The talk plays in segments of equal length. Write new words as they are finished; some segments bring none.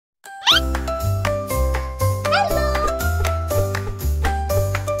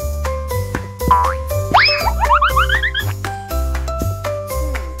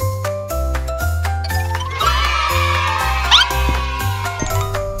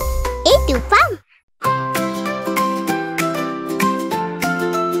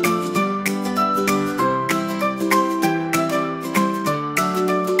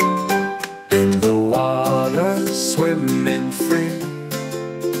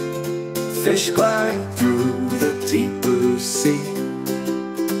Fish glide through the deep blue sea,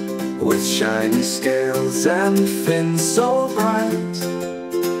 with shiny scales and fins so bright.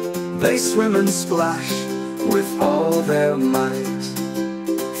 They swim and splash with all their might.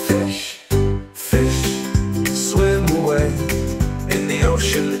 Fish, fish, swim away in the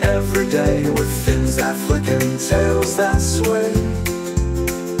ocean every day, with fins that flick and tails that sway.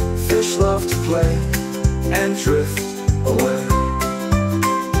 Fish love to play and drift away.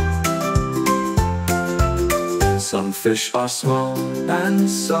 Some fish are small and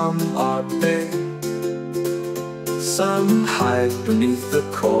some are big. Some hide beneath the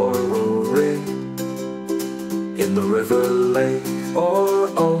coral ring, in the river, lake, or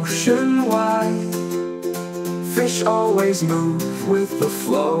ocean wide. Fish always move with the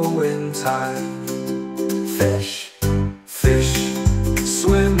flowing tide. Fish, fish,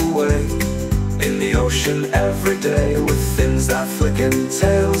 swim away in the ocean every day, with fins that flick and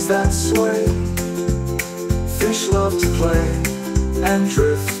tails that sway. Fish love to play and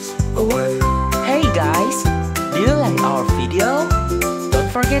drift away. Hey guys, do you like our video?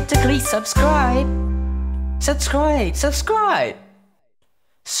 Don't forget to click subscribe. Subscribe!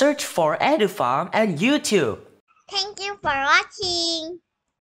 Search for EduFam and YouTube. Thank you for watching.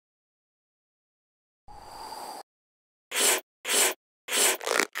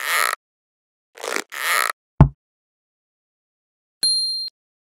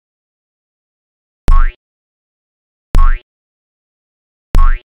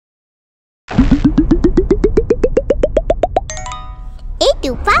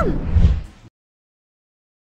 EduFam.